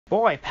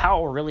Boy,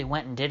 Powell really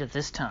went and did it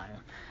this time.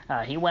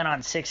 He went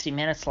on 60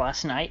 Minutes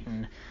last night,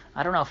 and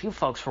I don't know if you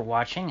folks were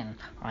watching, and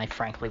I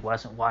frankly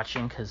wasn't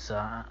watching because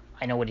I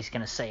know what he's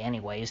going to say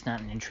anyway. He's not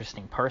an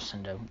interesting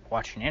person to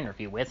watch an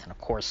interview with, and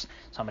of course,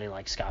 somebody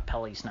like Scott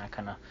Pelley's not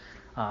going to...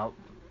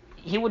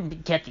 he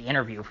wouldn't get the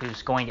interview if he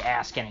was going to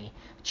ask any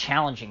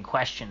challenging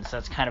questions.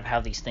 That's kind of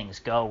how these things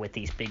go with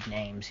these big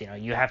names. You know,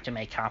 you have to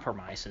make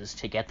compromises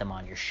to get them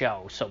on your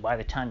show. So by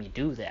the time you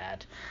do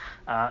that,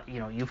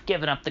 you've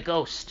given up the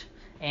ghost.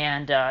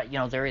 And,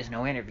 there is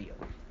no interview.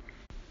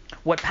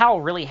 What Powell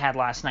really had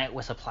last night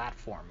was a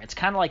platform. It's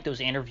kind of like those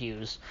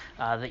interviews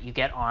that you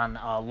get on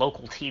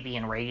local TV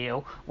and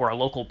radio where a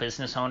local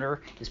business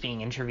owner is being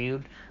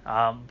interviewed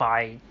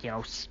by,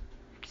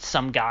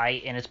 some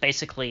guy, and it's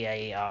basically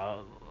a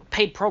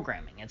paid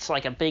programming. It's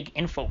like a big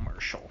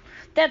infomercial.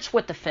 That's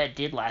what the Fed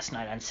did last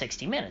night on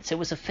 60 Minutes. It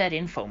was a Fed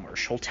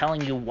infomercial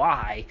telling you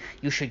why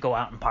you should go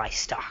out and buy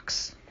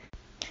stocks.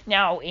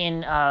 Now,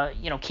 in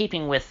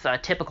keeping with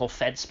typical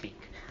Fed speak,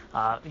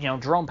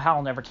 Jerome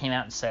Powell never came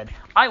out and said,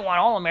 I want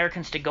all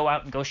Americans to go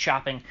out and go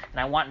shopping, and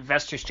I want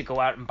investors to go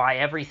out and buy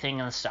everything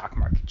in the stock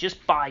market. Just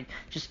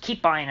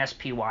keep buying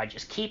SPY.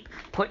 Just keep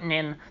putting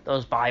in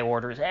those buy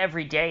orders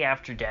every day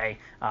after day.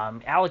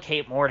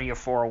 Allocate more to your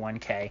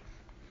 401k.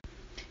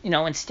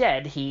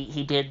 Instead,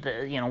 he did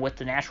what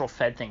the natural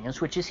Fed thing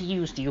is, which is he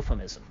used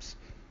euphemisms.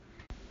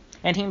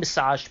 And he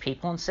massaged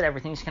people and said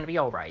everything's going to be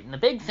all right. And the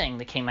big thing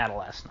that came out of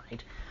last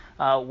night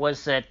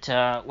was that,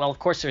 of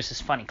course, there's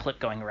this funny clip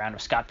going around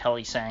of Scott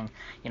Pelley saying,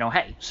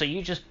 hey, so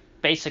you just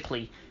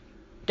basically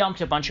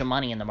dumped a bunch of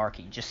money in the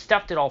market. You just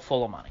stuffed it all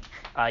full of money.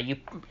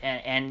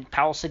 And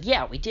Powell said,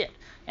 yeah, we did.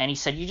 And he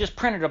said, you just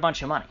printed a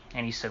bunch of money.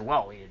 And he said,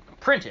 well, we didn't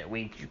print it.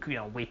 We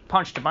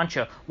punched a bunch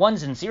of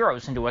ones and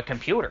zeros into a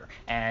computer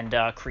and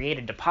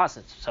created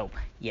deposits. So,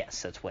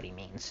 yes, that's what he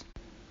means.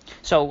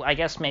 So I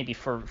guess maybe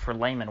for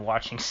laymen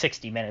watching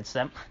 60 Minutes,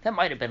 that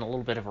might have been a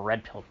little bit of a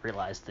red pill to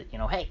realize that,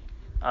 hey,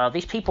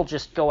 these people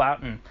just go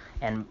out and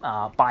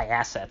buy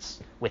assets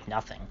with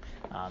nothing,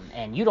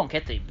 and you don't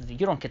get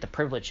the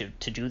privilege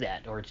to do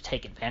that or to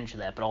take advantage of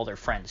that, but all their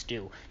friends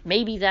do.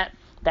 Maybe that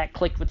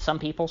clicked with some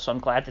people, so I'm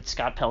glad that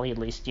Scott Pelley at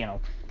least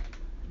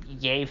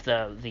gave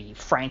the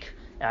frank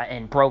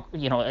and broke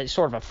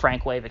sort of a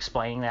frank way of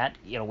explaining that,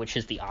 which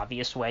is the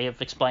obvious way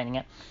of explaining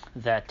it,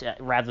 that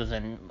rather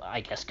than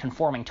I guess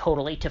conforming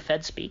totally to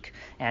Fed speak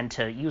and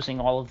to using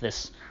all of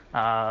this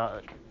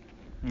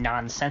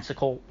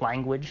nonsensical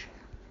language.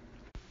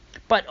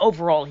 But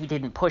overall, he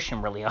didn't push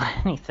him really on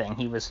anything.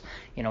 He was,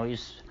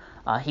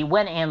 he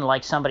went in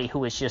like somebody who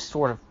was just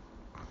sort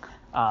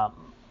of,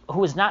 who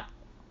was not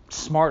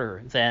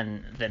smarter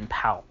than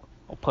Powell.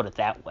 I'll put it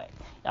that way.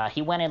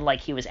 He went in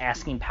like he was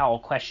asking Powell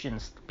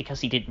questions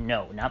because he didn't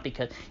know, not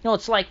because,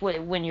 it's like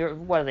when you're,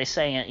 what do they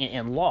say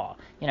in law?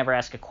 You never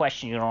ask a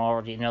question you don't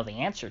already know the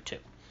answer to.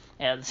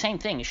 The same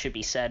thing should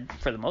be said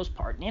for the most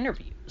part in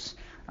interviews,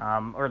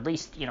 or at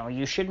least,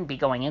 you shouldn't be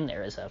going in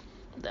there as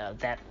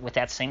with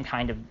that same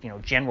kind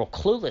of general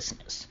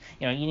cluelessness.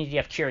 You need to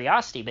have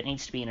curiosity, but it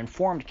needs to be an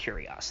informed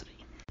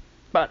curiosity.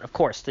 But of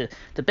course, the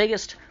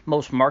biggest,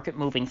 most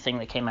market-moving thing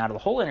that came out of the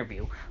whole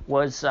interview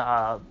was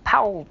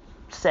Powell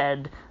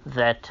said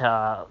that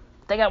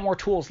they got more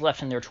tools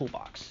left in their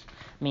toolbox,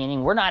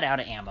 meaning we're not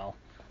out of ammo.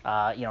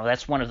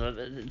 That's one of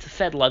the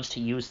Fed loves to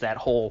use that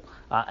whole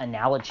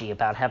analogy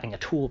about having a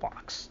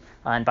toolbox.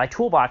 And by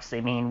toolbox,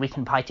 they mean we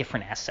can buy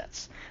different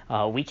assets.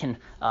 We can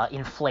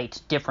inflate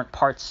different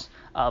parts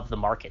of the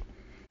market.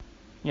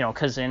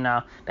 Because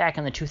back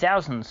in the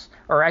 2000s,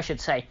 or I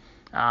should say,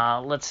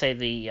 let's say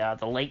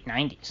the late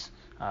 90s,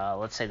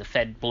 let's say the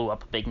Fed blew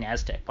up a big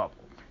NASDAQ bubble.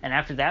 And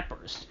after that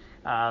burst,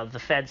 the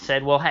Fed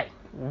said, well, hey,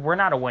 we're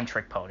not a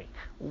one-trick pony.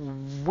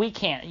 We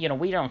can't,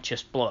 we don't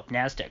just blow up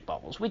NASDAQ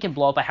bubbles. We can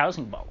blow up a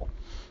housing bubble.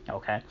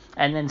 Okay?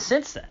 And then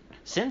since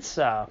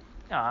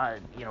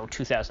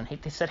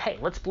 2008, they said, hey,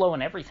 let's blow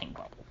an everything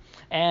bubble.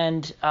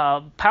 And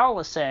Powell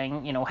is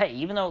saying, hey,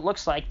 even though it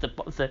looks like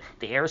the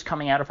air is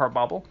coming out of our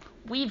bubble,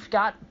 we've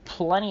got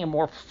plenty of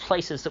more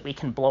places that we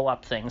can blow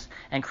up things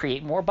and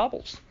create more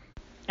bubbles.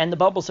 And the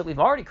bubbles that we've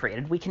already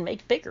created, we can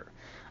make bigger.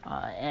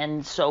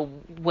 And so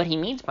what he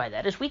means by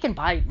that is we can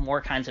buy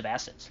more kinds of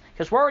assets,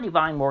 because we're already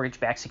buying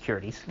mortgage-backed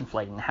securities,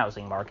 inflating the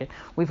housing market.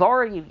 We've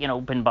already,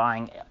 been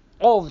buying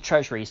all the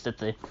treasuries that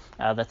the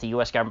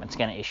U.S. government's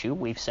going to issue.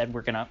 We've said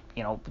we're going to,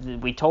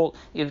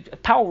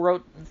 Powell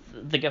wrote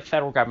the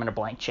federal government a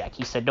blank check.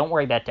 He said, don't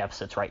worry about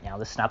deficits right now.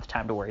 This is not the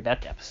time to worry about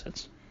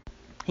deficits.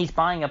 He's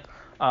buying up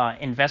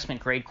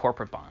investment-grade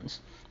corporate bonds,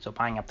 so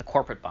buying up the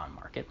corporate bond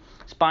market.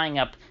 He's buying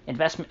up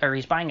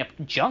he's buying up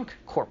junk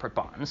corporate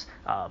bonds,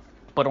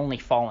 but only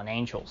fallen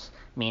angels,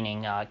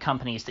 meaning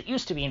companies that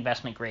used to be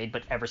investment grade,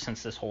 but ever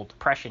since this whole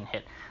depression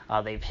hit,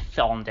 they've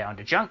fallen down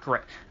to junk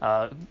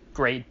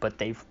grade, but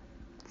they've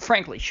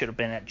frankly should have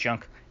been at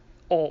junk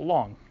all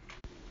along.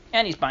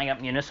 And he's buying up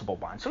municipal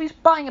bonds. So he's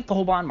buying up the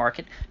whole bond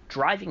market,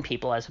 driving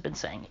people, as I've been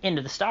saying,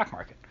 into the stock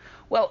market.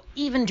 Well,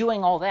 even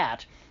doing all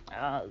that,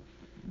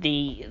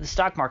 the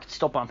stock market's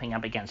still bumping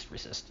up against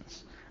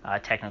resistance.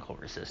 technical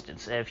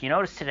resistance. If you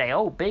notice today,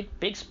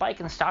 big spike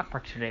in the stock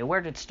market today.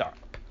 Where did it start?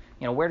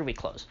 Where did we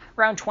close?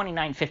 Around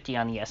 2950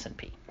 on the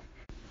S&P.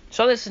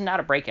 So this is not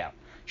a breakout.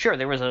 Sure,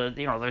 there was a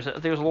there's a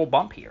little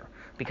bump here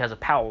because of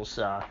Powell's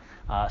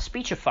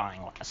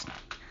speechifying last night,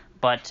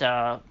 but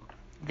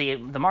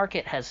the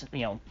market has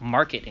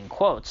market in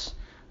quotes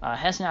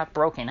has not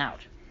broken out,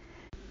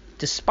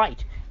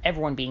 despite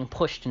everyone being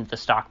pushed into the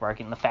stock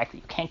market and the fact that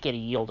you can't get a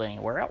yield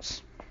anywhere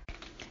else.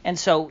 And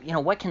so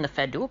what can the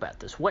Fed do about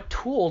this? What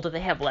tool do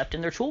they have left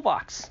in their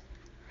toolbox?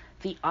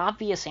 The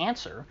obvious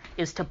answer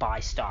is to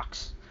buy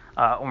stocks,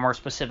 or more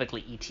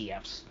specifically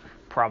ETFs.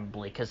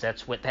 Probably because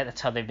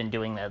that's how they've been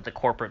doing the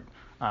corporate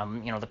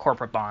the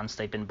corporate bonds.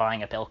 They've been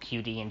buying up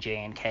LQD and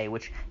JNK,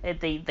 which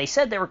they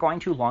said they were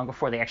going to long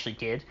before they actually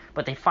did,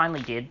 but they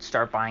finally did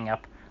start buying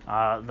up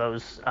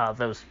those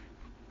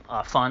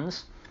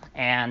funds.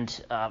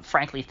 And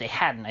frankly, if they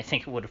hadn't, I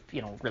think it would have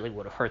really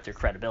would have hurt their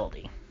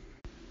credibility.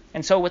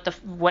 And so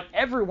what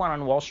everyone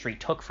on Wall Street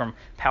took from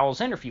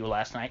Powell's interview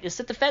last night is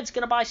that the Fed's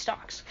going to buy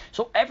stocks.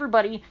 So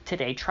everybody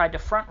today tried to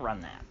front run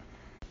that,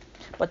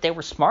 but they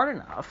were smart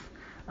enough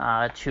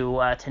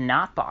to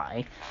not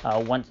buy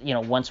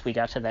once we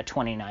got to that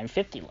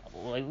 2950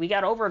 level. We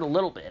got over it a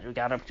little bit. We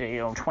got up to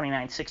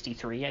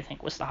 2963, I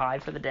think was the high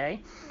for the day,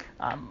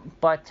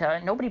 but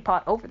nobody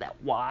bought over that.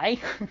 Why?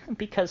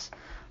 Because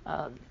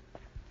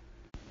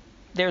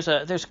there's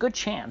a good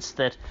chance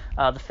that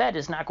the Fed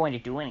is not going to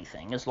do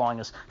anything as long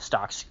as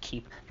stocks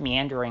keep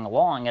meandering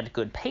along at a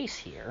good pace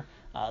here.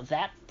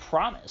 That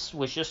promise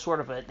was just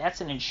sort of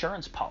that's an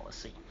insurance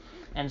policy.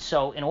 And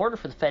so in order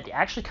for the Fed to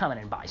actually come in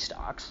and buy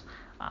stocks,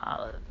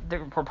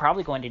 we're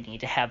probably going to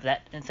need to have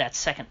that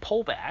second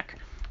pullback,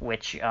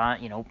 which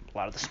a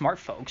lot of the smart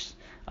folks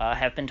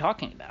have been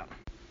talking about.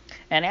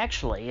 And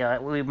actually,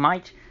 we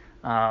might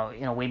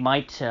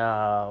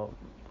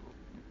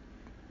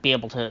be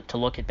able to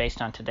look at,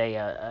 based on today,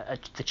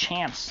 the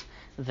chance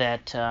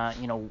that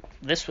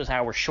this was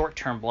our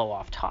short-term blow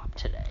off top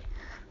today.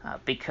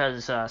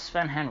 Because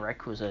Sven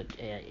Henrik, who's a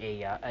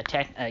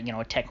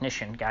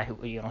technician guy who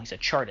he's a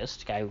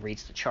chartist guy who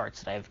reads the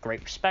charts that I have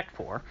great respect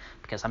for,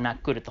 because I'm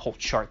not good at the whole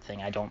chart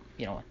thing. I don't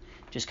it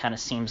just kind of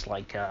seems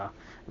like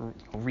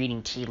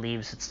reading tea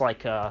leaves. It's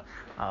like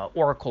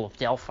Oracle of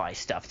Delphi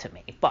stuff to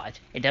me, but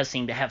it does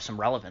seem to have some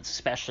relevance,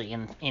 especially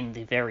in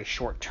the very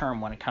short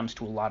term when it comes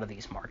to a lot of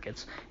these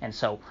markets. And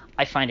so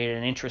I find it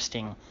an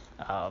interesting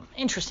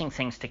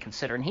things to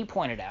consider. And he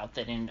pointed out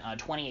that in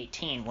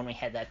 2018, when we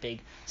had that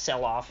big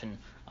sell-off and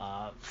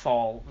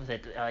fall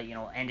that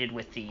ended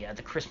with the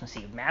Christmas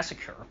Eve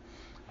massacre,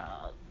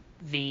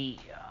 the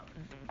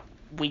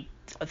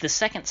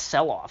second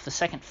sell-off, the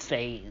second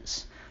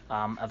phase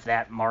of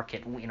that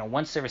market,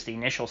 once there was the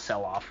initial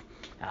sell-off,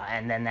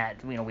 and then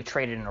that we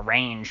traded in a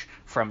range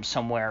from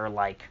somewhere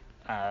like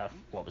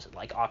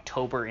like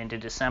October into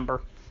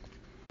December,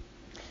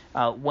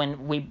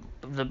 when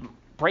the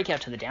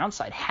breakout to the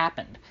downside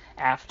happened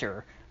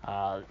after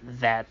the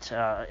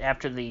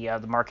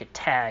market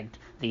tagged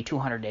the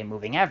 200-day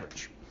moving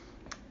average,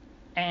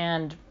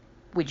 and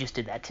we just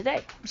did that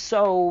today.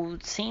 So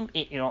it seemed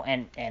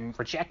and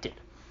rejected,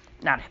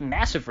 not a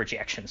massive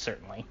rejection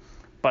certainly,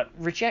 but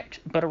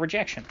a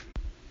rejection.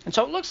 And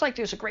so it looks like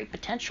there's a great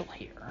potential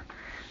here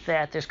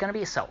that there's going to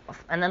be a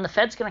sell-off, and then the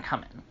Fed's going to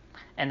come in,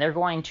 and they're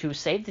going to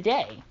save the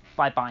day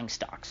by buying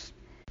stocks.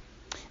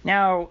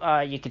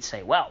 Now, you could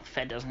say, well, the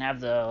Fed doesn't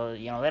have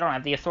they don't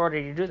have the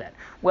authority to do that.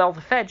 Well,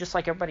 the Fed, just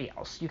like everybody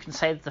else, you can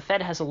say that the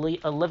Fed has a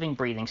living,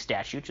 breathing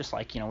statute, just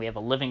like, we have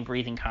a living,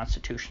 breathing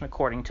Constitution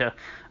according to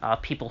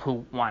people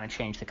who want to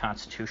change the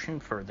Constitution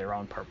for their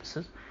own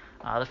purposes.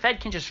 The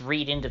Fed can just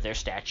read into their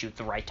statute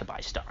the right to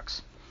buy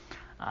stocks.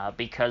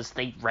 Because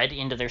they read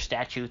into their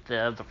statute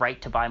the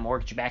right to buy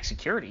mortgage-backed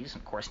securities.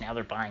 And of course, now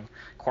they're buying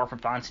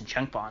corporate bonds and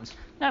junk bonds.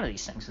 None of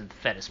these things that the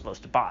Fed is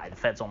supposed to buy. The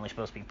Fed's only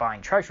supposed to be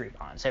buying treasury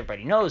bonds.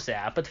 Everybody knows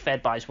that, but the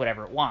Fed buys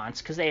whatever it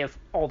wants because they have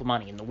all the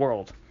money in the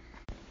world.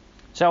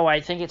 So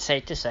I think it's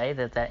safe to say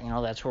that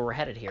that's where we're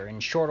headed here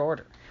in short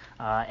order.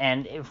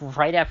 And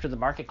right after the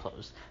market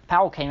closed,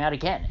 Powell came out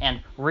again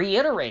and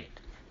reiterated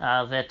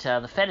that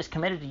the Fed is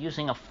committed to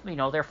using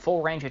their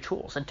full range of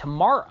tools. And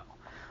tomorrow,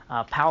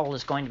 Powell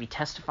is going to be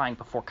testifying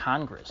before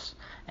Congress,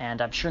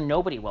 and I'm sure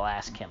nobody will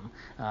ask him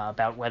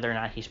about whether or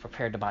not he's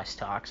prepared to buy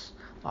stocks.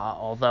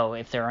 Although,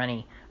 if there are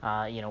any,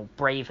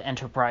 brave,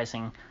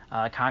 enterprising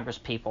Congress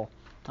people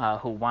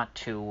who want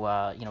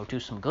to, do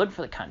some good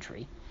for the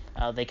country,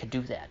 they could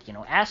do that.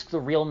 Ask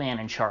the real man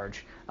in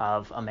charge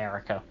of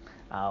America,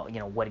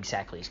 what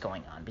exactly is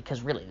going on,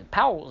 because really,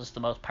 Powell is the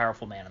most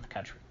powerful man in the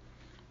country.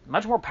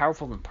 Much more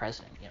powerful than the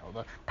president.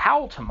 The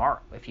Powell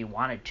tomorrow, if he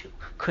wanted to,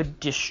 could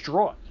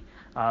destroy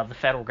the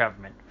federal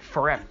government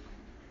forever,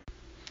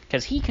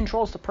 because he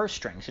controls the purse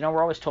strings.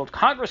 We're always told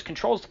Congress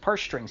controls the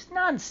purse strings.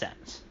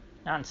 Nonsense.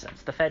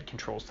 The Fed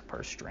controls the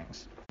purse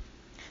strings.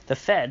 The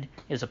Fed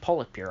is a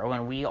Politburo,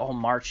 and we all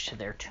march to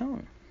their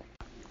tune.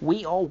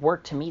 We all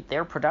work to meet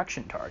their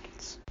production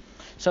targets.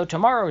 So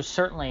tomorrow is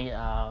certainly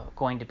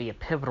going to be a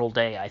pivotal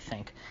day, I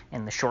think,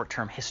 in the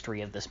short-term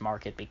history of this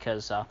market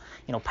because,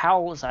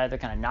 Powell is either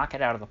going to knock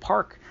it out of the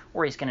park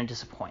or he's going to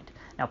disappoint.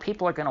 Now,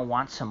 people are going to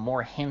want some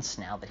more hints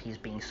now that he's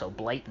being so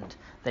blatant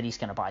that he's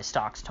going to buy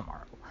stocks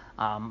tomorrow.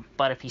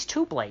 But if he's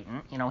too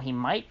blatant, he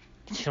might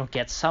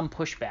get some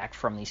pushback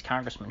from these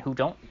congressmen who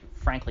don't,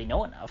 frankly,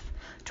 know enough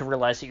to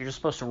realize that you're just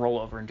supposed to roll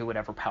over and do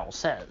whatever Powell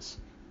says.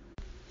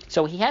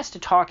 So he has to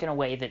talk in a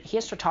way that he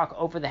has to talk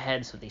over the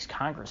heads of these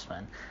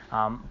congressmen,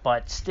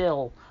 but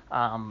still,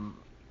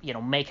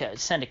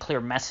 send a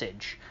clear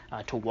message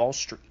to Wall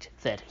Street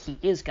that he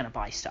is going to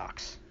buy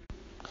stocks.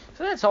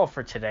 So that's all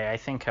for today. I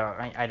think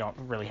I don't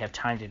really have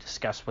time to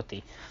discuss what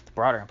the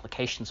broader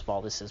implications of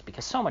all this is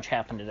because so much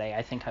happened today.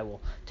 I think I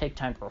will take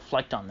time to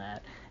reflect on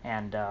that,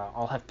 and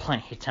I'll have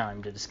plenty of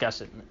time to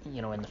discuss it,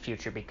 in the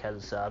future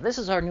because this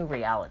is our new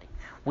reality.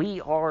 We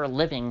are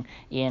living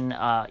in,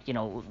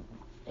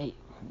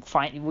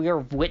 we are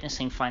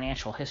witnessing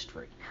financial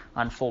history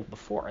unfold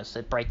before us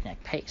at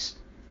breakneck pace.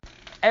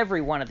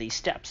 Every one of these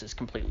steps is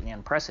completely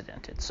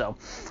unprecedented, so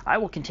I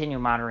will continue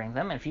monitoring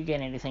them, and if you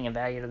get anything of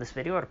value to this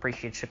video, I'd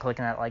appreciate you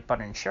clicking that like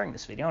button and sharing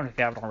this video, and if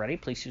you haven't already,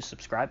 please do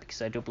subscribe,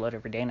 because I do upload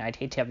every day, and I'd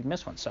hate to have you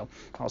miss one, so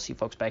I'll see you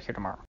folks back here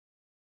tomorrow.